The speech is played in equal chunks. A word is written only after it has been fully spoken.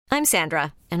I'm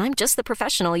Sandra, and I'm just the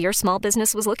professional your small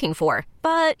business was looking for.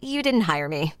 But you didn't hire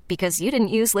me because you didn't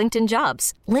use LinkedIn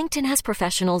Jobs. LinkedIn has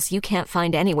professionals you can't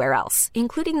find anywhere else,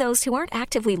 including those who aren't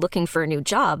actively looking for a new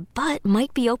job, but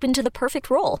might be open to the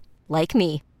perfect role, like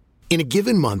me. In a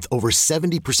given month, over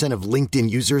 70% of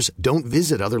LinkedIn users don't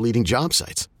visit other leading job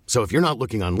sites. So if you're not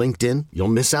looking on LinkedIn, you'll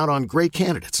miss out on great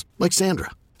candidates like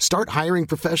Sandra. Start hiring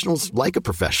professionals like a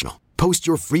professional. Post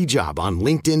your free job on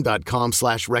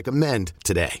linkedin.com/recommend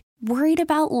today. Worried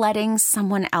about letting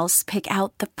someone else pick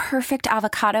out the perfect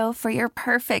avocado for your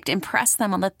perfect impress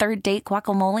them on the third date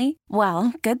guacamole?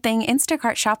 Well, good thing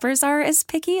Instacart shoppers are as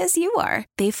picky as you are.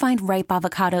 They find ripe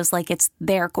avocados like it's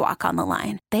their guac on the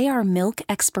line. They are milk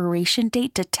expiration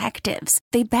date detectives.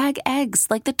 They bag eggs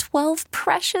like the 12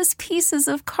 precious pieces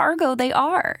of cargo they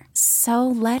are. So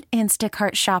let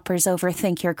Instacart shoppers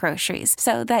overthink your groceries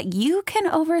so that you can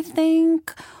overthink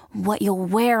what you'll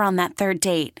wear on that third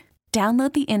date.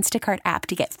 Download the Instacart app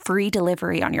to get free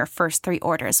delivery on your first 3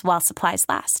 orders while supplies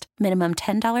last. Minimum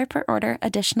 $10 per order.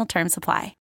 Additional terms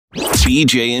apply.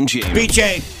 BJ and Jamie.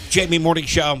 BJ, Jamie Morning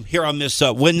Show here on this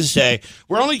Wednesday.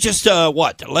 We're only just,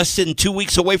 less than 2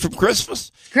 weeks away from Christmas.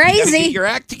 Crazy. You gotta get your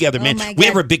act together, man. We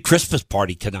have a big Christmas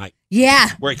party tonight. Yeah.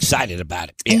 We're excited about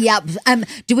it. Yeah. Yep.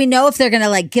 Do we know if they're going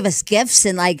to give us gifts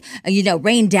and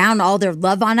rain down all their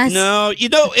love on us? No,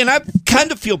 and I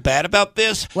kind of feel bad about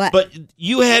this. What? But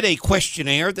you had a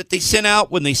questionnaire that they sent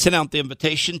out when they sent out the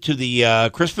invitation to the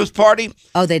Christmas party.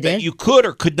 Oh, they did? That you could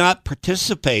or could not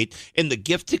participate in the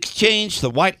gift exchange, the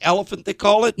white elephant they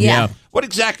call it. Yeah. What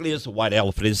exactly is a white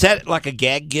elephant? Is that like a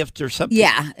gag gift or something?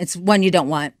 Yeah, it's one you don't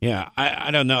want. Yeah,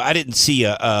 I don't know. I didn't see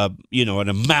an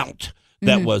amount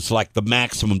that was like the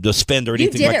maximum to spend or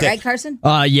anything like that. You did it, right, Carson?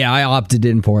 Yeah, I opted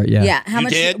in for it. Yeah. Yeah. How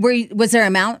much was there an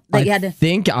amount that you had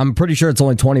to? I'm pretty sure it's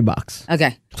only $20.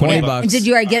 Okay. $20. And did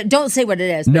you already get it? Don't say what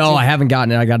it is. No, I haven't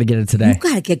gotten it. I got to get it today. You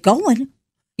got to get going.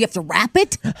 You have to wrap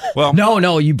it? Well,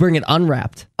 no, you bring it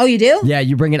unwrapped. Oh, you do? Yeah,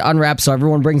 you bring it unwrapped, so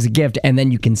everyone brings a gift, and then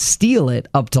you can steal it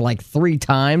up to 3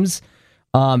 times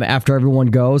after everyone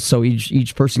goes. So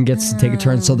each person gets to take a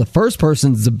turn. So the first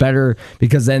person's the better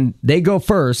because then they go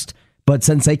first. But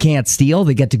since they can't steal,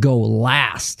 they get to go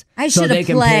last. I should have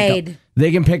played.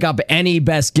 They can pick up any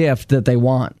best gift that they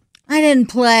want. I didn't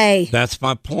play. That's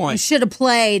my point. I should have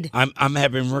played. I'm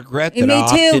having regret that I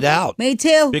opted out. Me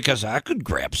too. Because I could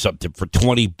grab something for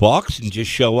 $20 and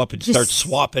just show up and start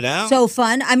swapping out. So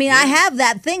fun. I mean, I have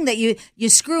that thing that you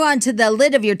screw onto the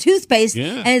lid of your toothpaste,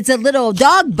 and it's a little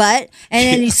dog butt, and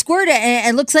then you squirt it,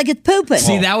 and it looks like it's pooping.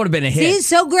 See, that would have been a hit. See,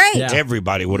 so great. Yeah.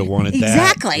 Everybody would have wanted that.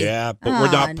 Exactly. Yeah, but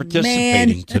we're not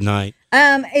participating tonight.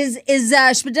 Is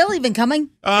Spadil even coming?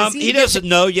 He doesn't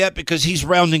know yet because he's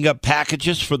rounding up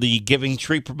packages for the Giving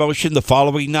Tree promotion the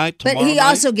following night. But he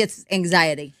also gets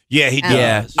anxiety. Yeah, he does.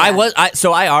 Yeah. I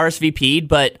RSVP'd,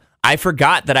 but I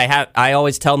forgot that I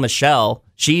always tell Michelle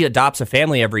she adopts a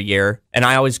family every year, and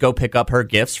I always go pick up her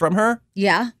gifts from her.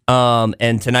 Yeah.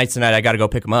 And tonight's the night I got to go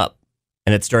pick them up,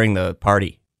 and it's during the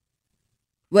party.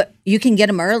 What? You can get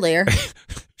them earlier.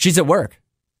 She's at work.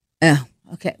 Oh,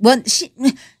 okay. Well,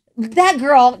 that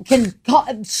girl can call.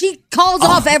 She calls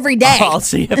off every day. I'll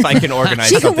see if I can organize.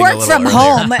 She can work from earlier.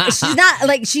 home. She's not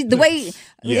the way.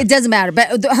 Yeah. It doesn't matter,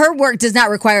 but her work does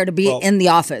not require her to be in the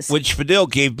office. When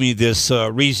Spadil gave me this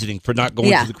reasoning for not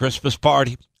going to the Christmas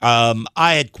party, I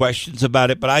had questions about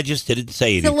it, but I just didn't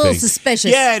say anything. It's a little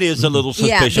suspicious. Yeah, it is a little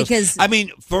suspicious. Yeah, because I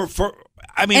mean,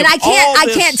 and I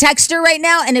can't text her right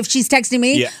now. And if she's texting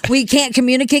me, we can't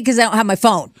communicate because I don't have my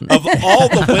phone. Of all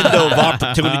the window of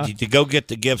opportunity to go get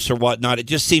the gifts or whatnot, it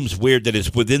just seems weird that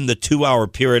it's within the 2-hour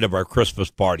period of our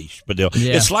Christmas party, Spadil.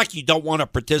 Yeah. It's like you don't want to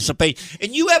participate,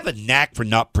 and you have a knack for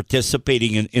not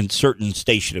participating in certain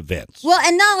station events. Well,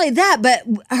 and not only that, but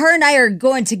her and I are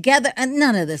going together, and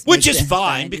none of this, which is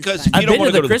fine because if you I've don't been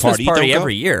want to to go the to the Christmas party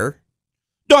every year.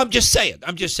 No, I'm just saying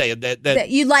that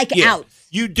you like out.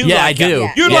 You do. Yeah, like I do.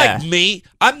 You're like me.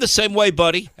 I'm the same way,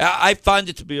 buddy. I find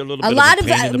it to be a little bit of a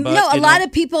pain in the butt. A lot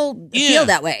of people feel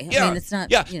that way. Yeah. I mean, it's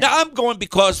not. Yeah. Now I'm going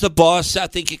because the boss, I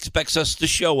think, expects us to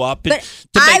show up and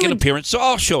to make an appearance. So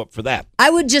I'll show up for that. I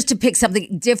would just to pick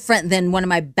something different than one of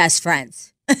my best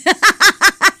friends.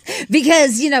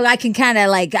 Because, I can kind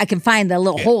of I can find the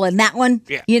little hole in that one.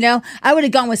 Yeah. I would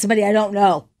have gone with somebody I don't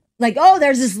know. Like, oh,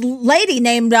 there's this lady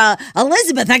named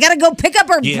Elizabeth. I got to go pick up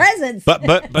her presents. But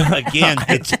again,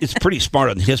 it's pretty smart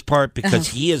on his part because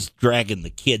he is dragging the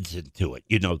kids into it.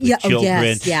 The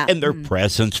children and their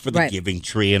presents for the giving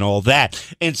tree and all that.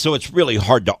 And so it's really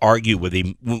hard to argue with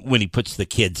him when he puts the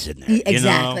kids in there.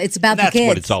 Exactly. It's about the kids. That's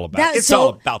what it's all about. It's all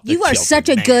about the You are children, such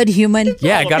a good human.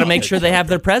 Yeah, I got to make sure they have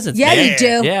their presents. Yeah, you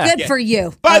do. Yeah. Good for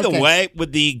you. By the way,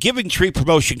 with the Giving Tree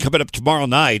promotion coming up tomorrow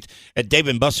night at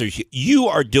Dave & Buster's, you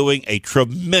are doing a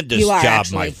tremendous job,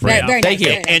 actually. my friend. Very Thank nice.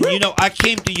 you. And, I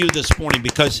came to you this morning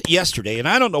because yesterday, and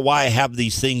I don't know why I have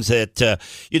these things that,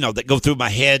 that go through my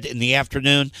head in the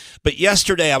afternoon, but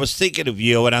yesterday I was thinking of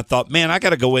you, and I thought, man, I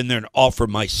got to go in there and offer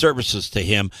my services to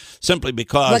him simply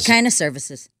because. What kind of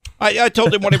services? I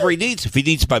told him whatever he needs. If he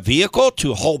needs my vehicle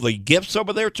to haul the gifts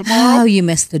over there tomorrow. Oh, you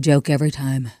missed the joke every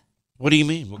time. What do you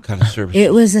mean? What kind of service?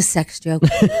 It was a sex joke.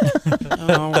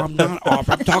 No, I'm not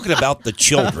offering. I'm talking about the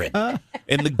children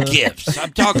and the gifts.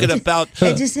 I'm talking about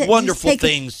wonderful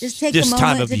things just take this a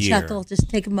time moment of to year. chuckle. Just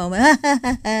take a moment.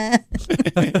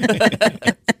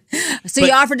 So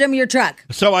you offered him your truck.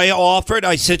 So I offered.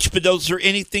 I said, Spadil, is there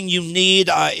anything you need?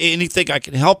 Anything I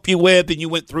can help you with? And you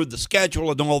went through the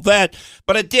schedule and all that.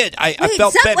 But I did. I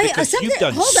felt bad because you've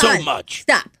done so much.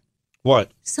 Stop. What?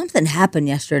 Something happened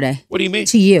yesterday. What do you mean?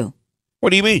 To you. What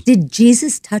do you mean? Did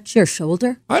Jesus touch your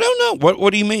shoulder? I don't know.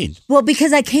 What do you mean? Well,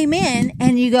 because I came in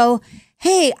and you go,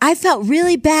 hey, I felt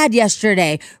really bad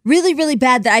yesterday. Really, really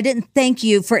bad that I didn't thank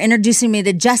you for introducing me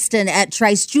to Justin at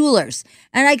Trice Jewelers.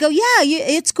 And I go, yeah,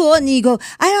 it's cool. And you go,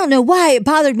 I don't know why. It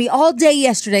bothered me all day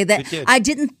yesterday that I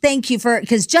didn't thank you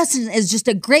because Justin is just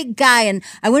a great guy. And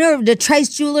I went over to Trice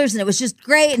Jewelers and it was just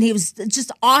great. And he was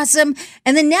just awesome.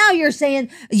 And then now you're saying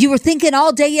you were thinking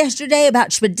all day yesterday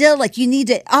about Spadil, like you need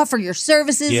to offer your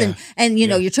services and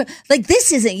your like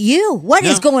this isn't you. What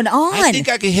is going on? I think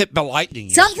I got hit by lightning.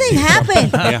 Something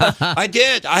happened. Yeah, I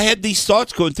did. I had these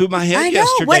thoughts going through my head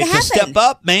yesterday. What to happened?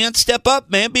 Step up,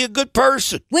 man. Be a good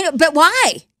person. But why?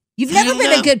 You've never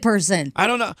been a good person. I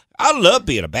don't know. I love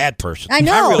being a bad person. I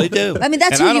know. I really do. I mean,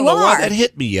 that's and who you I don't know are. why that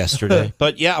hit me yesterday.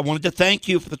 But yeah, I wanted to thank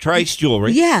you for the Trice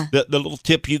jewelry. Yeah. The little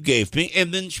tip you gave me.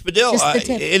 And then, Spadil, Just the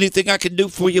tip. anything I can do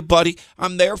for you, buddy,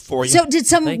 I'm there for you. So did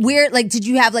some weird, did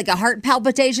you have like a heart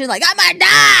palpitation? Like, I might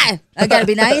die. I got to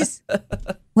be nice.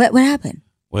 What happened?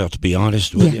 Well, to be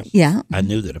honest with you, yeah. I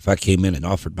knew that if I came in and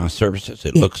offered my services,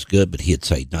 it looks good, but he'd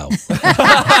say no.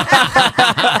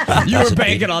 You were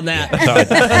banking on that.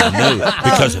 I knew.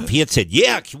 Because if he had said,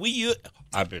 yeah, can we use...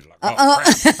 I'd be like,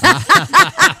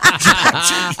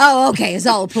 oh, okay. It's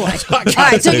all a ploy. All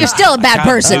right, so you're still a bad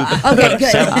person. Okay, good.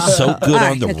 It sounds so good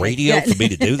on the radio for me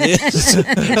to do this.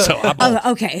 So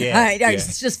okay. Yeah, all right.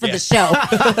 It's just for the show.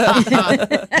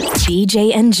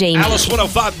 BJ and Jamie. Alice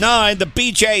 105.9, the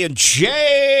BJ and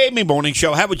Jamie Morning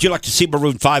Show. How would you like to see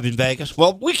Maroon 5 in Vegas?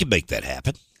 Well, we can make that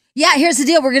happen. Yeah, here's the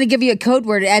deal. We're going to give you a code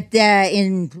word in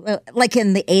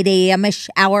the 8 a.m.-ish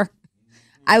hour.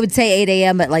 I would say 8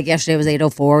 a.m., but like yesterday was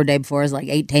 8:04, day before was like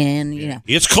 8:10,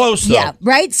 It's close, though. Yeah,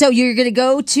 right? So you're going to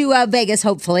go to Vegas,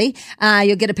 hopefully.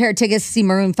 You'll get a pair of tickets to see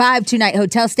Maroon 5, 2-night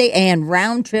hotel stay, and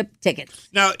round-trip tickets.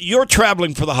 Now, you're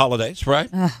traveling for the holidays, right?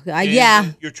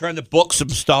 Yeah. You're trying to book some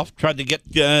stuff, trying to get,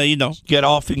 get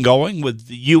off and going with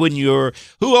you and your...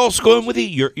 Who else going with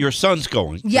you? Your son's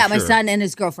going. Yeah, my son and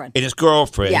his girlfriend. And his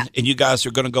girlfriend. Yeah. And you guys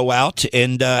are going to go out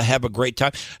and have a great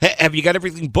time. Have you got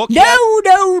everything booked No.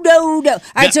 yet?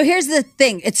 All right, so here's the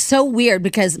thing. It's so weird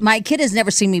because my kid has never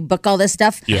seen me book all this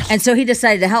stuff. Yeah. And so he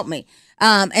decided to help me.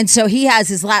 And so he has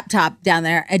his laptop down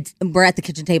there. We're at the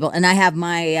kitchen table, and I have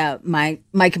my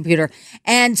my computer.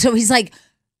 And so he's like,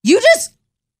 you just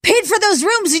paid for those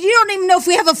rooms, and you don't even know if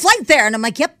we have a flight there. And I'm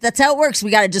like, yep, that's how it works.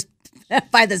 We got to just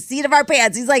by the seat of our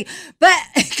pants. He's like, but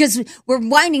because we're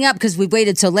winding up because we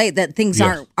waited so late that things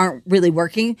aren't really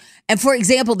working. And for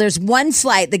example, there's one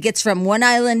flight that gets from one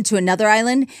island to another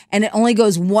island, and it only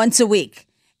goes once a week.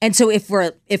 And so if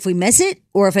we miss it,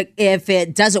 or if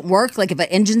it doesn't work, like if an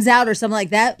engine's out or something like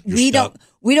that, we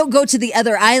don't go to the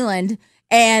other island.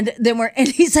 And then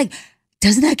he's like,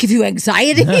 doesn't that give you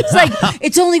anxiety? It's like,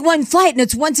 it's only one flight and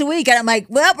it's once a week. And I'm like,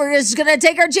 well, we're just going to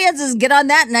take our chances and get on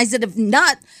that. And I said, if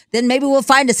not, then maybe we'll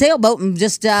find a sailboat and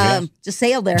just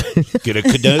sail there. Get a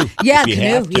canoe. Yeah, if you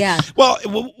canoe, have to. yeah. Well,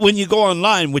 when you go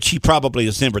online, which he probably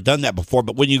has never done that before,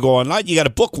 but when you go online, you got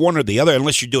to book one or the other,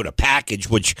 unless you're doing a package,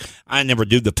 which I never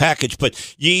do the package,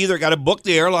 but you either got to book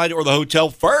the airline or the hotel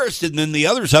first, and then the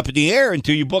other's up in the air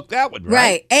until you book that one,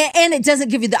 right? Right. And it doesn't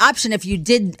give you the option if you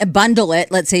did bundle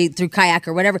it, let's say through Kayak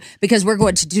or whatever, because we're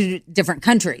going to 2 different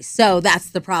countries. So that's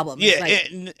the problem. Yeah,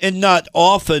 and not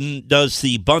often does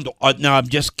the bundle. Now, I'm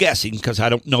just guessing because I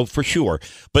don't know for sure,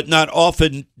 but not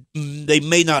often they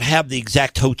may not have the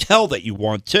exact hotel that you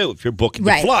want to if you're booking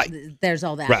the flight. There's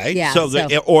all that. Right. Yeah.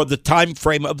 Or the time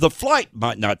frame of the flight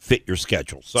might not fit your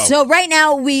schedule. So right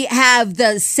now we have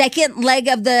the second leg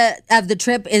of the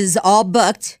trip is all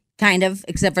booked, kind of,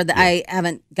 except for I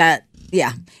haven't got.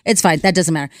 Yeah, it's fine. That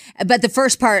doesn't matter. But the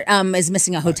first part is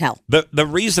missing a hotel. The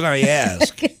reason I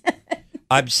ask,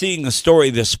 I'm seeing a story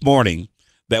this morning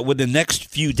that within the next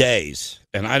few days,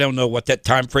 and I don't know what that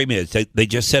time frame is, they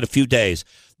just said a few days,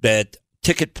 that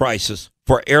ticket prices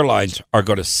for airlines are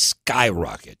going to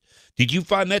skyrocket. Did you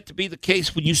find that to be the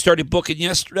case when you started booking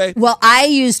yesterday? Well, I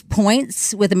used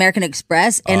points with American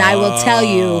Express, and I will tell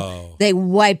you, they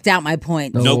wiped out my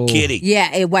points. No kidding.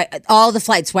 Yeah, all the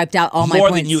flights wiped out all my points.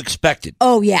 More than you expected.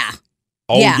 Oh, yeah.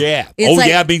 Oh, yeah. It's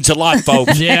yeah means a lot,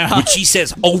 folks. Yeah. When she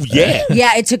says, oh, yeah.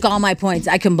 Yeah, it took all my points.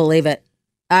 I couldn't believe it.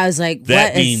 I was like,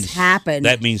 what has happened?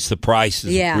 That means the price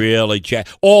is really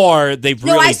jacked. Or they've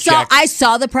really jacked. I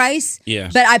saw the price,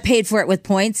 but I paid for it with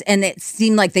points, and it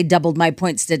seemed like they doubled my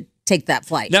points to take that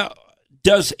flight. Now,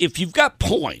 if you've got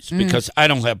points, because I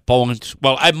don't have points,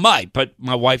 well, I might, but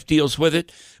my wife deals with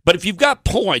it. But if you've got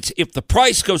points, if the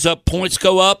price goes up, points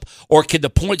go up, or can the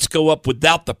points go up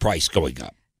without the price going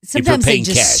up? Sometimes they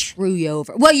just screw you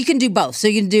over. Well, you can do both. So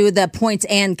you can do the points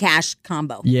and cash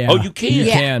combo. Yeah. Oh, you can? You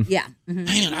can. Yeah. Mm-hmm.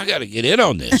 Man, I got to get in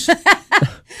on this.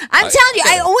 I'm telling you,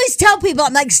 I always tell people,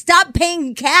 I'm like, stop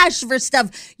paying cash for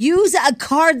stuff. Use a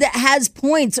card that has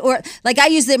points, or like I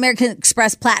use the American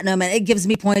Express Platinum and it gives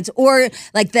me points, or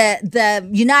like the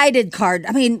United card.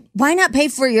 I mean, why not pay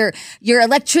for your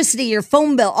electricity, your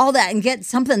phone bill, all that, and get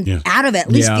something out of it?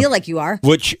 At least feel like you are.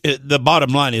 Which the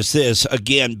bottom line is this,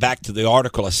 again, back to the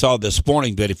article I saw this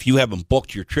morning, that if you haven't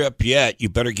booked your trip yet, you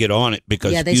better get on it,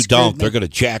 because if you don't, they're going to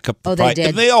jack up the price. They did.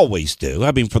 And they always do.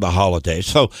 I mean, for the holidays.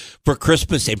 So for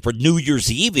Christmas and for New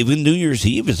Year's Eve, even New Year's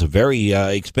Eve is a very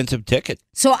expensive ticket.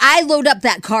 So I load up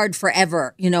that card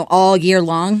forever, all year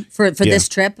long for this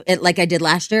trip, like I did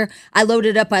last year. I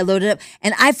loaded up,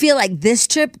 and I feel like this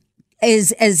trip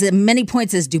is as many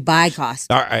points as Dubai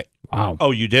cost. All right. Wow.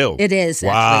 Oh, you do? It is.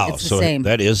 Wow. Actually. It's the same.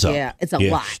 That is up. Yeah, it's a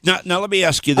lot. Now, let me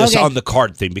ask you this on the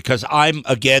card thing, because I'm,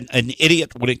 again, an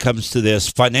idiot when it comes to this.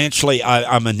 Financially,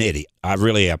 I'm an idiot. I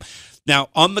really am. Now,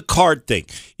 on the card thing,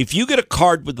 if you get a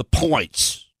card with the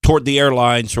points toward the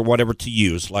airlines or whatever to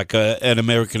use, like an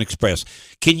American Express,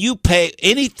 can you pay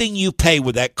anything you pay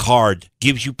with that card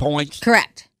gives you points?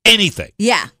 Correct. Anything?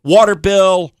 Yeah. Water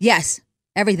bill? Yes.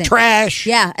 Everything. Trash?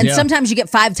 Yeah. And sometimes you get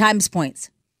 5 times points.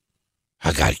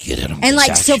 I got to get in on And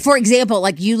this so for example,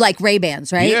 like you like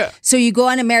Ray-Bans, right? Yeah. So you go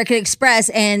on American Express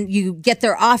and you get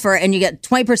their offer and you get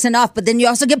 20% off, but then you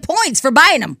also get points for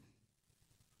buying them.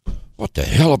 What the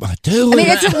hell am I doing? I mean,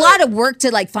 it's a lot of work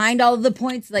to find all of the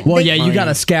points. You got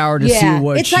to scour to see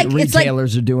which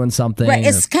retailers are doing something. Right,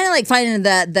 it's kind of like finding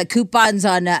the coupons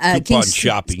on coupon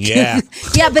shopping. Yeah,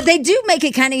 yeah, but they do make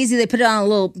it kind of easy. They put it on a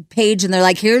little page and they're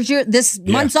like, "Here's this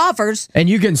month's offers." And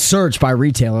you can search by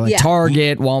retailer, like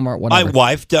Target, Walmart, whatever. My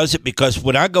wife does it because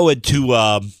when I go into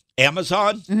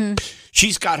Amazon,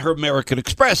 she's got her American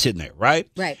Express in there, right?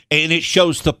 Right, and it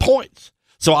shows the points.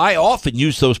 So I often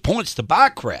use those points to buy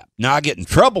crap. Now I get in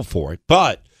trouble for it,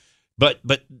 but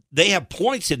they have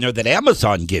points in there that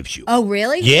Amazon gives you. Oh,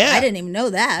 really? Yeah. I didn't even know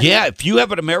that. Yeah, if you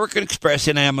have an American Express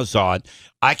in Amazon,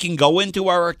 I can go into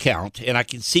our account and I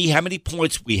can see how many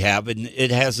points we have, and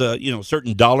it has a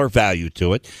certain dollar value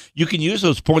to it. You can use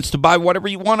those points to buy whatever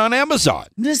you want on Amazon.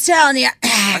 I'm just telling you,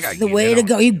 the way to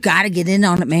go. You got to get in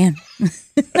on it, man.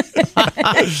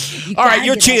 All right,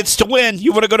 your chance to win.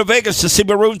 You want to go to Vegas to see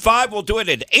Maroon 5? We'll do it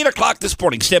at 8 o'clock this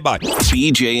morning. Stand by.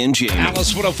 BJ and Jamie.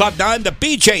 Alice 105.9, the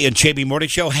BJ and Jamie Morning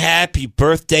Show. Happy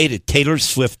birthday to Taylor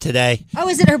Swift today. Oh,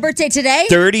 is it her birthday today?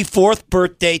 34th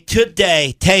birthday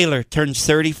today. Taylor turns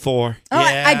 34. Oh,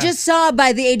 yeah. I just saw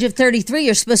by the age of 33,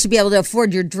 you're supposed to be able to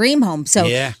afford your dream home. So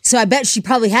I bet she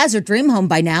probably has her dream home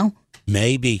by now.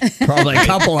 Maybe. Probably a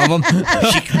couple of them.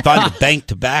 She can find a bank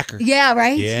to back her. Yeah,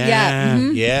 right? Yeah.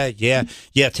 Mm-hmm.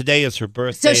 Yeah, today is her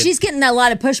birthday. So she's getting a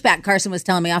lot of pushback, Carson was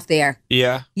telling me off the air.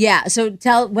 Yeah. Yeah, so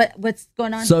tell what's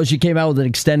going on? So she came out with an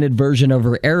extended version of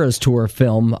her Eras Tour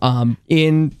film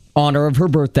in honor of her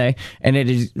birthday, and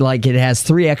it has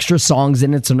 3 extra songs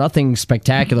in it, so nothing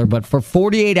spectacular, but for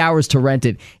 48 hours to rent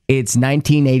it, it's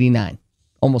 $19.89.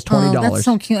 Almost $20. Oh, that's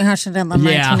so cute how she did the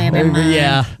 1989.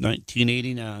 Yeah.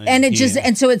 1989. And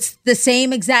and so it's the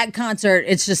same exact concert.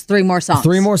 It's just 3 more songs.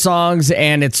 3 more songs,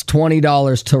 and it's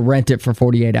 $20 to rent it for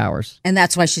 48 hours. And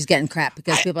that's why she's getting crap,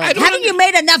 because people are like, haven't you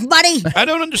made enough money? I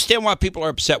don't understand why people are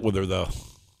upset with her, though.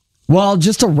 Well,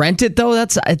 just to rent it, though,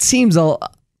 it seems a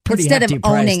pretty Instead hefty of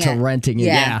owning price to it. renting it.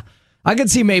 Yeah. I could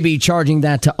see maybe charging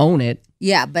that to own it.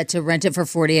 Yeah, but to rent it for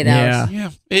 48 hours. Yeah.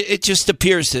 It just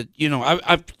appears that,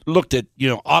 I've looked at,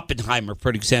 Oppenheimer, for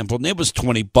example, and it was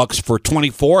 $20 for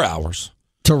 24 hours.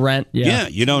 To rent, Yeah,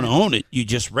 you don't own it. You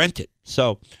just rent it.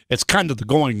 So it's kind of the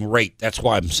going rate. That's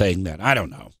why I'm saying that. I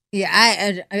don't know.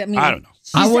 Yeah, I mean, I don't know.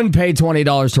 I wouldn't pay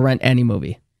 $20 to rent any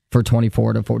movie for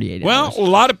 24 to 48 hours. Well, a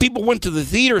lot of people went to the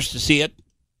theaters to see it.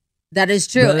 That is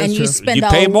true. That is and you true. spend You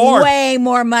pay more. way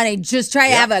more money. Just try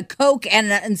to have a Coke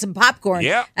and some popcorn.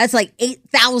 Yeah. That's like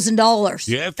 $8,000.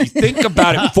 Yeah, if you think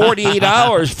about it, 48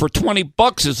 hours for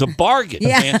 $20 is a bargain,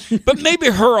 man. But maybe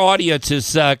her audience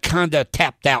is kind of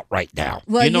tapped out right now.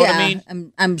 Well, you know what I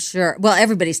mean? I'm sure. Well,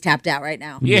 everybody's tapped out right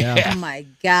now. Yeah. Oh, my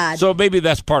God. So maybe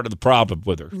that's part of the problem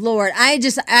with her. Lord, I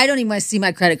don't even want to see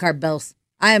my credit card bills.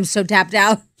 I am so tapped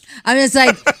out. I'm just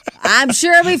like, I'm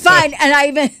sure it'll be fine.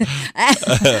 And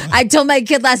I told my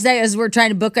kid last night as we're trying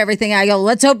to book everything, I go,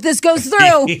 let's hope this goes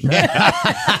through.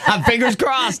 Fingers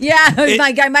crossed. Yeah,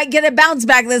 I might get a bounce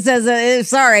back that says,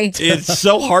 sorry. It's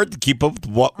so hard to keep up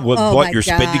with what you're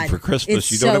spending for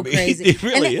Christmas. It's you know so what I mean? crazy. It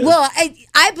really is. Well,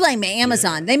 I blame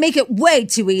Amazon. They make it way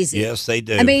too easy. Yes, they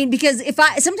do. I mean, because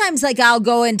sometimes I'll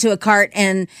go into a cart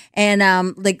and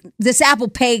like this Apple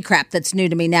Pay crap that's new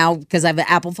to me now because I have an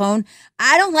Apple phone.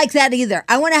 I don't like that either.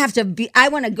 I want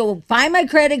to go find my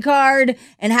credit card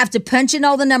and have to punch in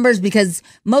all the numbers because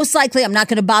most likely I'm not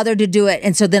going to bother to do it.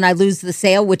 And so then I lose the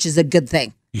sale, which is a good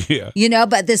thing. Yeah.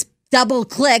 But this double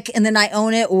click and then I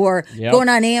own it or going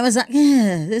on Amazon.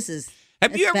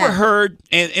 Have you ever heard,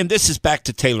 and this is back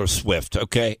to Taylor Swift,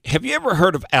 okay? Have you ever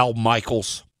heard of Al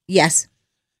Michaels? Yes.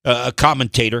 A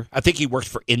commentator. I think he works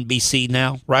for NBC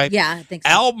now, right? Yeah, I think so.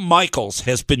 Al Michaels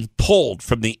has been pulled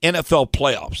from the NFL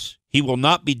playoffs. He will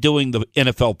not be doing the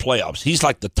NFL playoffs. He's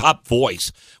like the top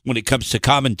voice when it comes to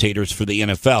commentators for the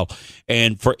NFL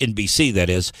and for NBC, that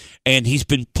is. And he's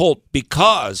been pulled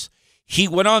because he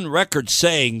went on record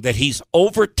saying that he's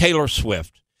over Taylor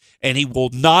Swift and he will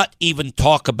not even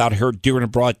talk about her during a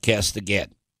broadcast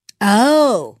again.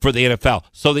 Oh. For the NFL.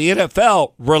 So the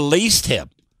NFL released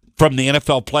him from the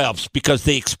NFL playoffs because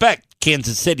they expect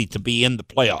Kansas City to be in the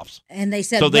playoffs. And they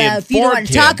said, so well, if you don't want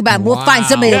to talk about him, we'll find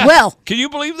somebody that will. Can you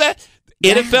believe that?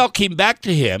 NFL came back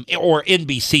to him, or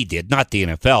NBC did, not the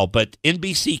NFL, but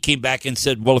NBC came back and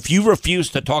said, well, if you refuse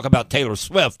to talk about Taylor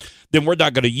Swift, then we're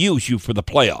not going to use you for the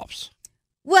playoffs.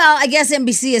 Well, I guess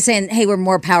NBC is saying, hey, we're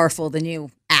more powerful than you,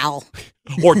 Al.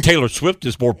 Or Taylor Swift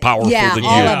is more powerful than you. Yeah,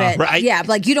 all of it. Right? Yeah,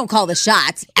 like you don't call the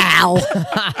shots, Al.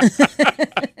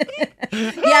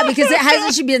 Yeah, because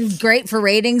hasn't she been great for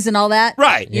ratings and all that?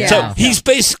 Right. Yeah. So he's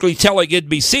basically telling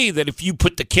NBC that if you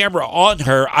put the camera on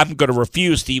her, I'm going to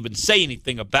refuse to even say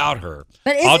anything about her.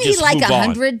 But isn't he like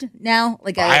 100 now?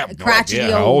 Like a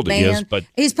crotchety old man? He is, but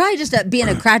he's probably just being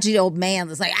a crotchety old man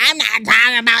that's like, I'm not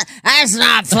talking about, that's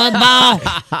not football.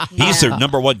 He's their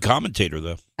number one commentator,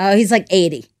 though. Oh, he's like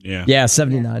 80. Yeah,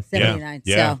 79. 79.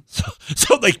 Yeah.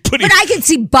 So they put him. But I can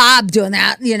see Bob doing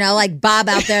that, like Bob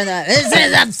out there. This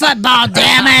is a football,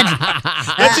 damn it.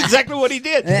 That's exactly what he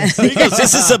did. He goes,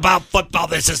 this is about football.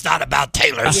 This is not about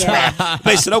Taylor Swift.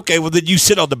 They said, okay, well, then you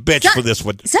sit on the bench for this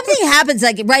one. Something happens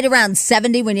like right around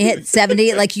 70 when you hit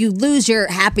 70, like you lose your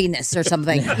happiness or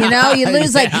something. You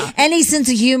lose like any sense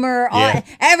of humor.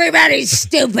 Everybody's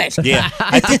stupid. Yeah.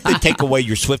 I think they take away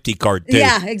your Swiftie card, too.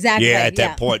 Yeah, exactly. Yeah, at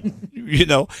that point.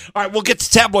 All right, we'll get to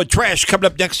Tabloid Trash coming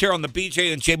up next here on the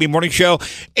BJ and Jamie Morning Show.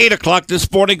 8 o'clock this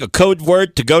morning, a code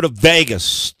word to go to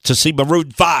Vegas to see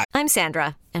Maroon 5. I'm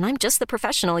Sandra, and I'm just the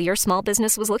professional your small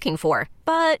business was looking for.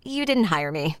 But you didn't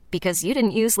hire me because you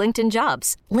didn't use LinkedIn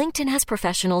Jobs. LinkedIn has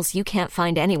professionals you can't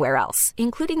find anywhere else,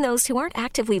 including those who aren't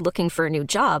actively looking for a new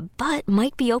job, but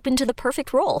might be open to the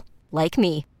perfect role, like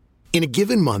me. In a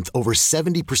given month, over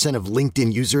 70% of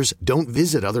LinkedIn users don't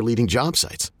visit other leading job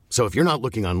sites. So if you're not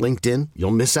looking on LinkedIn,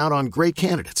 you'll miss out on great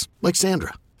candidates like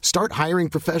Sandra. Start hiring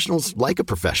professionals like a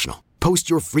professional. Post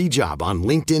your free job on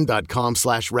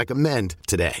linkedin.com/recommend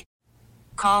today.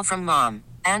 Call from mom.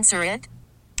 Answer it.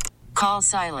 Call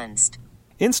silenced.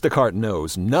 Instacart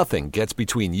knows nothing gets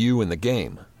between you and the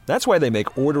game. That's why they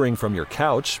make ordering from your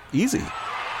couch easy.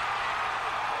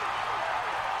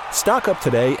 Stock up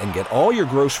today and get all your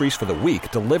groceries for the week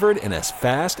delivered in as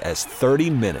fast as 30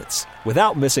 minutes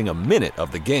without missing a minute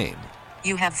of the game.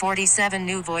 You have 47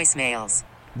 new voicemails.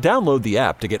 Download the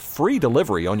app to get free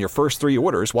delivery on your first 3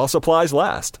 orders while supplies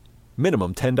last.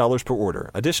 Minimum $10 per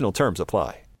order. Additional terms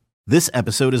apply. This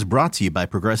episode is brought to you by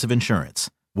Progressive Insurance.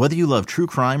 Whether you love true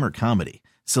crime or comedy,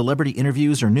 celebrity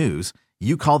interviews or news,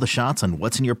 you call the shots on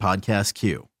what's in your podcast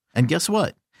queue. And guess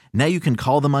what? Now you can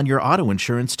call them on your auto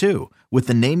insurance too with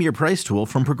the Name Your Price tool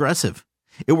from Progressive.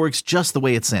 It works just the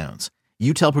way it sounds.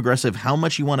 You tell Progressive how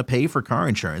much you want to pay for car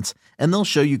insurance, and they'll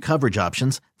show you coverage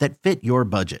options that fit your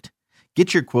budget.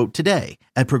 Get your quote today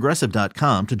at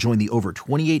Progressive.com to join the over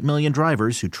 28 million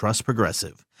drivers who trust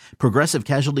Progressive. Progressive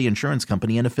Casualty Insurance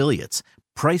Company and Affiliates.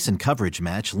 Price and coverage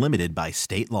match limited by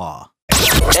state law.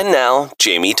 And now,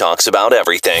 Jamie talks about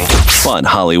everything. Fun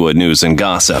Hollywood news and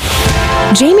gossip.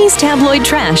 Jamie's Tabloid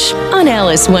Trash on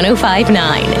Alice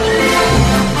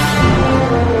 105.9.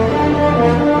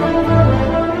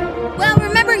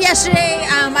 Yesterday,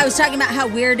 I was talking about how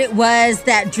weird it was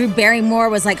that Drew Barrymore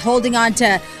was like holding on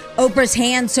to Oprah's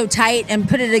hand so tight and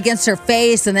put it against her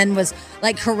face and then was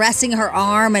like caressing her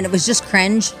arm, and it was just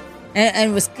cringe.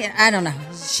 And it was, I don't know.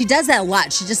 She does that a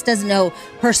lot. She just doesn't know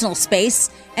personal space.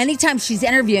 Anytime she's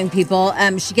interviewing people,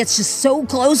 she gets just so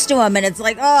close to them, and it's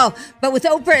like, oh. But with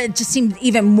Oprah, it just seemed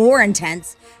even more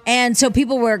intense. And so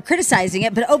people were criticizing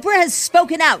it, but Oprah has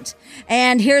spoken out.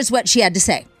 And here's what she had to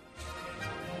say.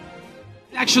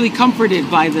 Actually comforted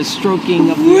by the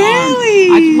stroking of the arm.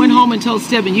 I went home and told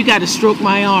Stedman, you got to stroke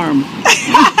my arm.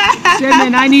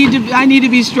 Stedman, I need to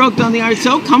be stroked on the arm.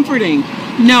 So comforting.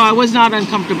 No, I was not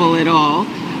uncomfortable at all.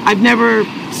 I've never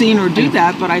seen her do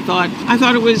that, but I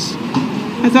thought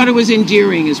it was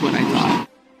endearing, is what I thought.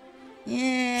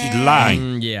 Yeah. She's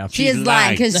lying. Yeah, she is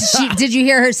lying because did you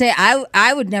hear her say,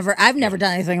 I've never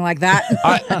done anything like that.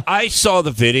 I saw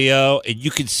the video, and you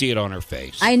can see it on her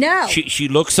face. I know. She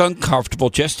looks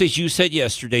uncomfortable, just as you said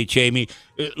yesterday, Jamie.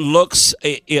 It looks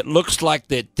like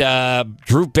that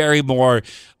Drew Barrymore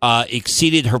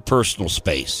exceeded her personal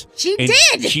space. She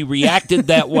did. She reacted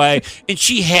that way, and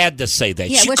she had to say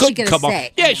that. Yeah, she what's couldn't she gonna come say?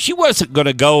 on. Yeah, she wasn't going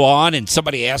to go on, and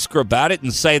somebody asked her about it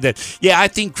and say that, yeah, I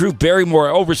think Drew Barrymore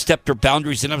overstepped her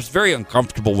boundaries, and I was very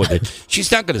uncomfortable with it.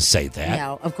 She's not going to say that.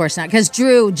 No, of course not, because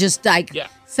Drew just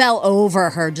fell over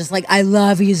her, just like, I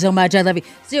love you so much, I love you.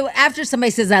 So after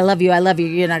somebody says, I love you,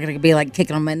 you're not going to be like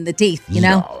kicking them in the teeth, you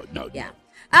know? No. Yeah.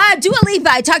 Dua Lipa,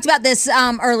 I talked about this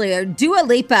earlier. Dua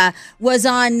Lipa was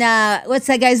on, what's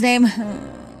that guy's name?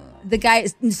 The guy,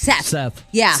 Seth.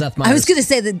 Yeah. Seth Meyers. I was going to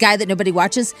say the guy that nobody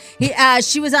watches.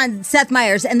 She was on Seth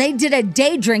Meyers, and they did a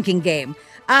day drinking game.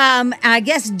 I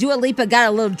guess Dua Lipa got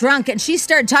a little drunk, and she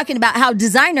started talking about how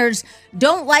designers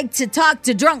don't like to talk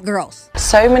to drunk girls.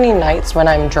 So many nights when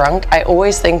I'm drunk, I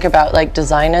always think about like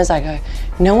designers. I go,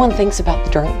 no one thinks about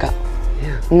the drunk girl.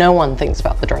 Yeah. No one thinks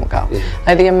about the drunk girl. Yeah.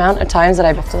 Like the amount of times that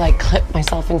I have to like clip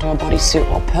myself into a bodysuit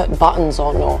or put buttons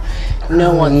on, or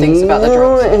no one thinks about the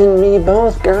drunk girl. You and me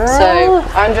both, girl. So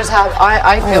I'm just happy.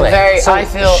 I feel very. So I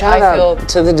feel. Shout out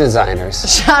to the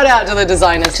designers. Shout out to the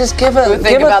designers. Just give a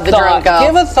think about the drunk girl.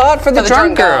 Give a thought for the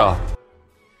drunk girl.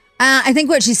 I think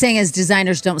what she's saying is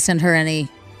designers don't send her any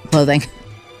clothing.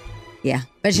 Yeah,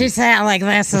 but she said like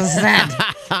this is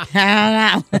that.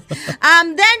 I don't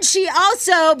know. Then she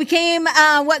also became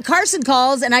what Carson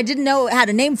calls, and I didn't know how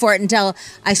to name for it until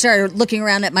I started looking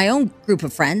around at my own group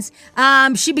of friends.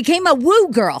 She became a woo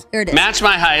girl. Here it is. Match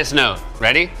my highest note.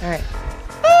 Ready? All right.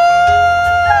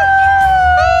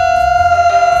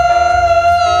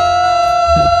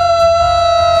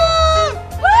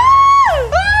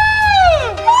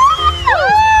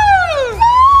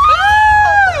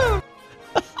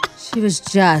 She was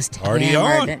just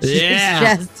hammered.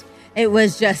 It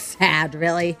was just sad,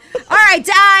 really. All right,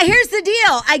 here's the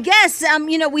deal. I guess,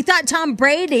 we thought Tom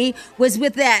Brady was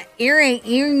with that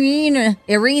arena.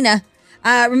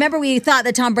 Remember, we thought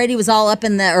that Tom Brady was all up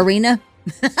in the arena?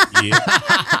 Yeah.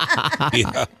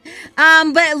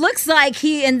 But it looks like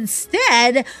he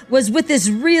instead was with this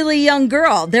really young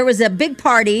girl. There was a big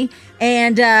party,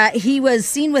 and he was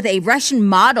seen with a Russian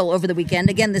model over the weekend.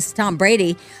 Again, this is Tom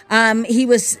Brady. He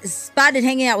was spotted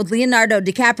hanging out with Leonardo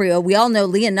DiCaprio. We all know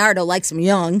Leonardo likes him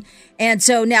young. And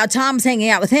so now Tom's hanging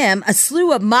out with him. A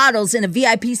slew of models in a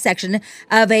VIP section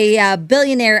of a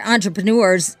billionaire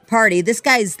entrepreneur's party. This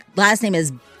guy's last name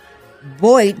is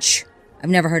Boych. I've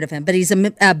never heard of him, but he's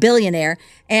a billionaire,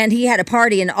 and he had a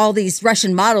party, and all these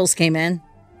Russian models came in.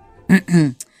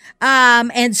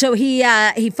 And so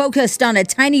he focused on a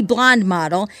tiny blonde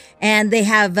model, and they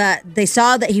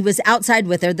saw that he was outside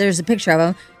with her. There's a picture of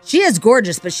him. She is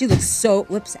gorgeous, but she looks so.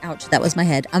 Whoops! Ouch! That was my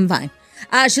head. I'm fine.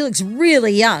 She looks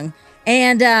really young,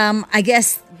 and I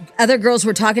guess other girls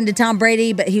were talking to Tom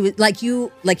Brady, but he was like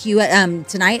you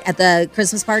tonight at the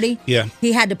Christmas party. Yeah,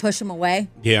 he had to push him away.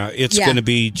 Yeah, it's going to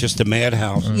be just a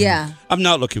madhouse. Yeah, I'm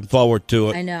not looking forward to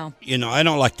it. I know. I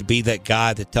don't like to be that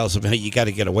guy that tells them, "Hey, you got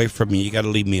to get away from me. You got to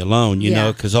leave me alone." You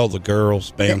know, because all the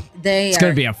girls, man, it's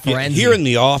going to be a frenzy. Here in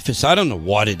the office, I don't know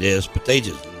what it is, but they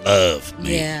just love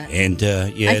me. Yeah, and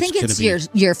I think it's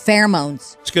your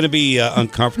pheromones. It's going to be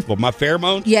uncomfortable. My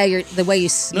pheromones? Yeah, the way you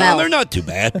smell. No, they're not too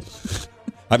bad.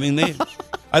 I mean,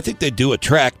 I think they do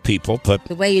attract people, but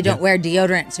The way you don't wear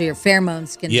deodorant, so your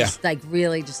pheromones can Yeah. just like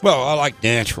really just. well, I like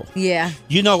natural. Yeah.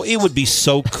 You know, it would be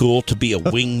so cool to be a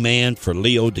wingman for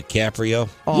Leo DiCaprio.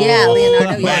 Yeah,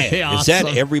 Leonardo. Man, Yeah. is that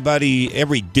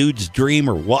every dude's dream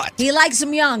or what? He likes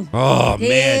him young. Oh He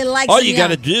man! likes All him you got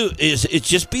to young. do is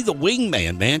just be the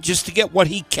wingman, man, just to get what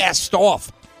he cast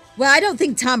off. Well, I don't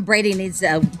think Tom Brady needs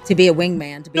to be a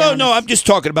wingman. To be honest. No, I'm just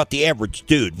talking about the average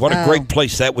dude. What a great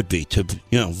place that would be to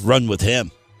run with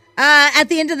him. At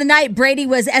the end of the night, Brady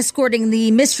was escorting the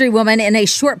mystery woman in a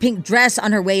short pink dress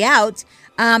on her way out.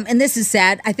 And this is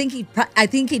sad. I think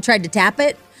he tried to tap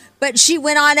it, but she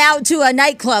went on out to a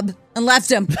nightclub and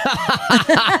left him.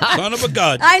 Son of a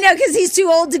gun. I know, because he's too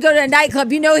old to go to a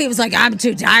nightclub. You know, he was like, I'm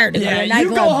too tired to go to a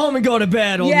nightclub. You go home and go to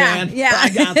bed, old man. Yeah, I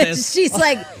got this. She's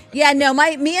like, yeah, no,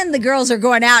 me and the girls are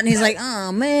going out. And he's like,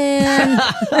 oh, man.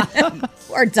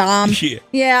 Poor Tom.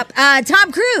 Yeah.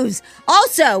 Tom Cruise,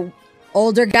 also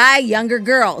older guy, younger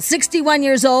girl, 61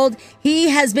 years old. He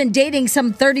has been dating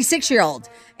some 36-year-old.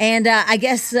 And I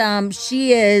guess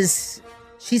she's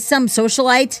some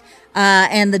socialite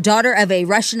and the daughter of a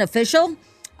Russian official.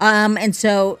 And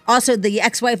so also the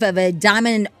ex-wife of a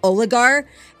diamond oligarch.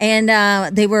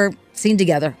 And they were seen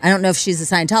together. I don't know if she's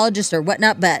a Scientologist or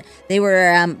whatnot, but they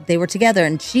were together.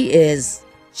 And she's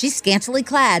scantily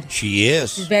clad. She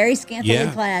is. She's very scantily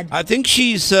clad. I think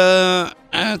she's,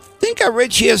 I think I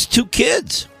read she has 2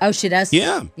 kids. Oh, she does?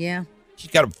 Yeah. Yeah.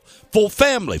 She's got a full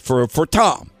family for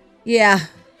Tom. Yeah.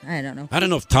 I don't know. I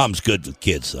don't know if Tom's good with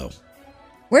kids, though.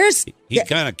 Where's... He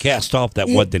kind of cast off that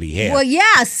one that he had. Well,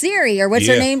 yeah, Siri, or what's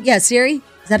her name? Yeah, Siri.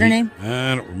 Is that her name?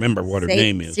 I don't remember what her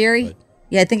name is. Siri? but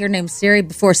Yeah, I think her name's Siri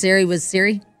before Siri was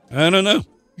Siri. I don't know.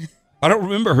 I don't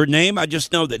remember her name. I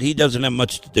just know that he doesn't have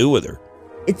much to do with her.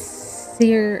 It's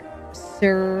Surrey?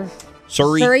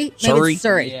 Maybe Surrey? it's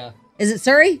Surrey. Yeah. Is it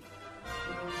Surrey?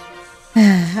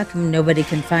 How come nobody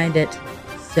can find it?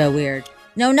 So weird.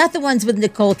 No, not the ones with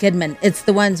Nicole Kidman. It's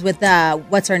the ones with,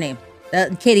 what's her name?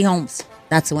 Katie Holmes.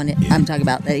 That's the one I'm talking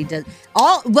about that he does.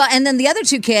 And then the other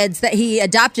 2 kids that he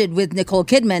adopted with Nicole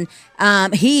Kidman,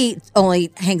 he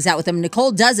only hangs out with them.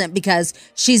 Nicole doesn't because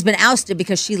she's been ousted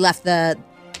because she left the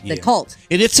cult.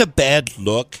 And it's a bad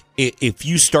look if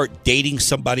you start dating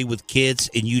somebody with kids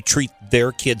and you treat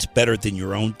their kids better than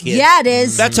your own kids. Yeah, it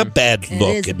is. That's a bad It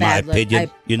look, is a in my bad look.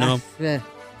 opinion.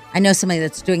 I know somebody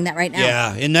that's doing that right now.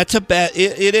 Yeah, and that's a bad.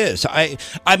 It is. I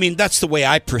mean, that's the way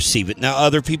I perceive it. Now,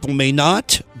 other people may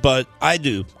not, but I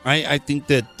do. I think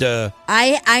that.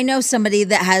 I know somebody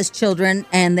that has children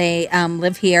and they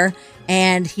live here,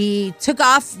 and he took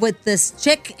off with this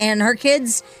chick and her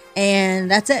kids,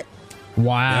 and that's it.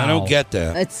 Wow. I don't get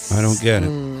that. I don't get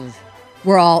it.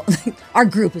 We're all our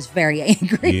group is very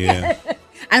angry. Yeah.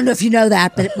 I don't know if you know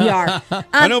that, but we are.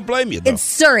 I don't blame you, though. It's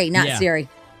Surrey, not Siri.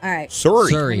 All right.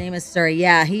 Surrey. Her name is Surrey.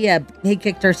 Yeah, he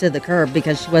kicked her to the curb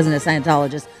because she wasn't a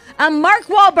Scientologist. Mark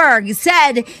Wahlberg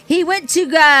said he went to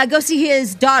go see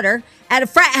his daughter at a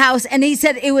frat house, and he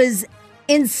said it was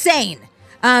insane.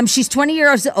 She's 20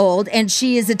 years old, and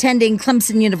she is attending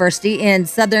Clemson University in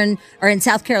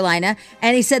South Carolina.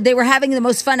 And he said they were having the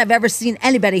most fun I've ever seen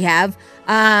anybody have.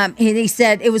 And he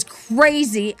said it was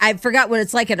crazy. I forgot what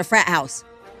it's like at a frat house.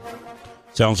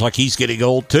 Sounds like he's getting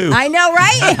old, too. I know,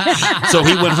 right? So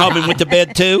he went home and went to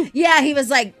bed, too? Yeah, he was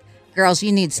like, girls,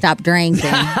 you need to stop drinking.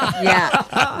 Yeah,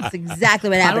 that's exactly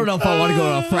what happened. I don't know if I want to go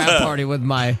to a frat party with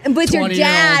my with your 20-year-old,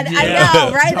 dad. I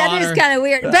know, right? That is kind of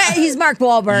weird. But he's Mark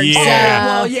Wahlberg. Yeah. So.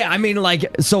 Well, yeah. I mean, like,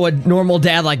 so a normal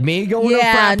dad like me going to a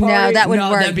frat party? No, that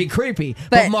wouldn't work. That'd be creepy.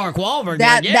 But Mark Wahlberg,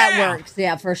 that works.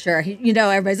 Yeah, for sure.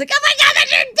 Everybody's like, oh my God,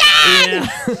 that's your dad. Yeah.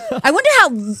 I wonder how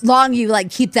long you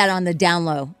keep that on the down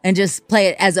low and just play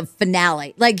it as a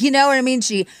finale. You know what I mean?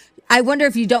 I wonder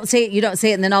if you don't say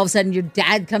it, and then all of a sudden your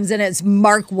dad comes in and it's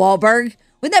Mark Wahlberg.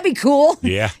 Wouldn't that be cool?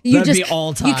 Yeah. That'd be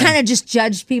all time. You kind of just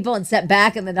judge people and step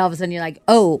back, and then all of a sudden you're like,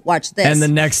 oh, watch this. And the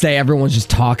next day everyone's just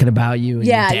talking about you and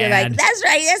your dad. You're like, that's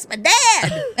right, that's my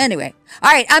dad. Anyway.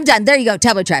 All right, I'm done. There you go.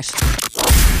 Tabloid trash.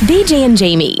 BJ and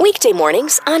Jamie, weekday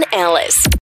mornings on Alice.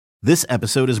 This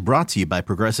episode is brought to you by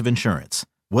Progressive Insurance.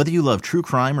 Whether you love true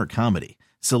crime or comedy,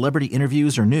 celebrity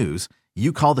interviews or news,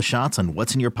 you call the shots on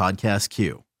what's in your podcast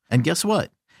queue. And guess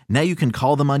what? Now you can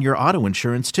call them on your auto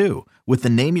insurance too with the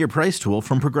Name Your Price tool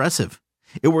from Progressive.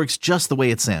 It works just the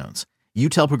way it sounds. You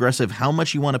tell Progressive how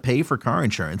much you want to pay for car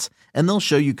insurance, and they'll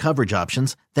show you coverage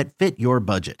options that fit your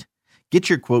budget. Get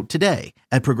your quote today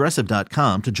at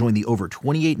Progressive.com to join the over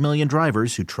 28 million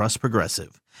drivers who trust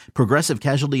Progressive. Progressive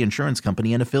Casualty Insurance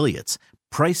Company and Affiliates.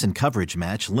 Price and coverage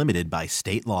match limited by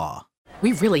state law.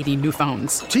 We really need new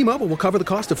phones. T-Mobile will cover the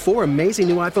cost of 4 amazing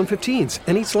new iPhone 15s,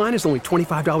 and each line is only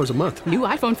 $25 a month. New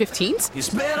iPhone 15s? It's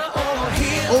better over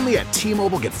here. Only at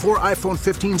T-Mobile, get 4 iPhone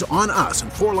 15s on us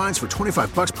and 4 lines for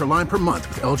 $25 per line per month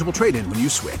with eligible trade-in when you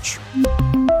switch.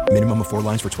 Minimum of 4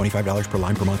 lines for $25 per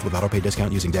line per month with autopay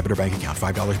discount using debit or bank account.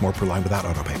 $5 more per line without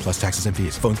autopay, plus taxes and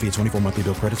fees. Phone fee at 24 monthly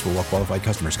bill credits for well-qualified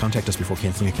customers. Contact us before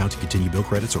canceling account to continue bill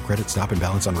credits or credit stop and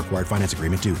balance on required finance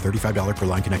agreement due. $35 per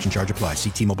line connection charge applies. See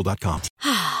T-Mobile.com.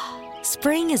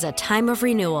 Spring is a time of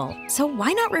renewal, so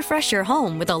why not refresh your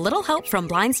home with a little help from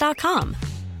Blinds.com?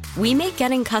 We make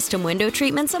getting custom window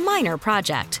treatments a minor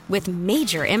project with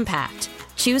major impact.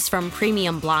 Choose from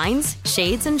premium blinds,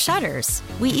 shades, and shutters.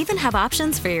 We even have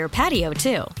options for your patio,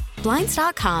 too.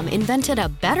 Blinds.com invented a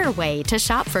better way to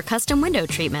shop for custom window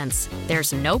treatments.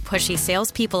 There's no pushy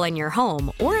salespeople in your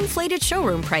home or inflated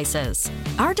showroom prices.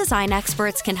 Our design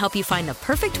experts can help you find the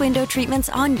perfect window treatments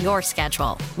on your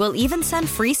schedule. We'll even send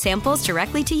free samples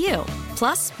directly to you.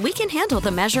 Plus, we can handle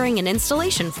the measuring and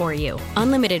installation for you.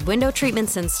 Unlimited window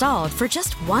treatments installed for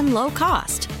just one low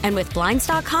cost. And with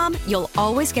Blinds.com, you'll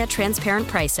always get transparent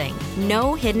pricing.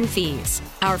 No hidden fees.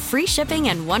 Our free shipping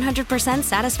and 100%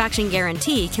 satisfaction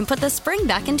guarantee can put the spring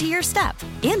back into your step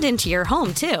and into your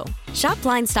home, too. Shop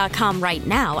Blinds.com right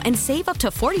now and save up to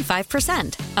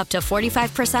 45%. Up to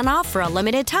 45% off for a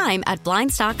limited time at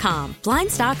Blinds.com.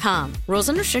 Blinds.com. Rules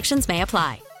and restrictions may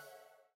apply.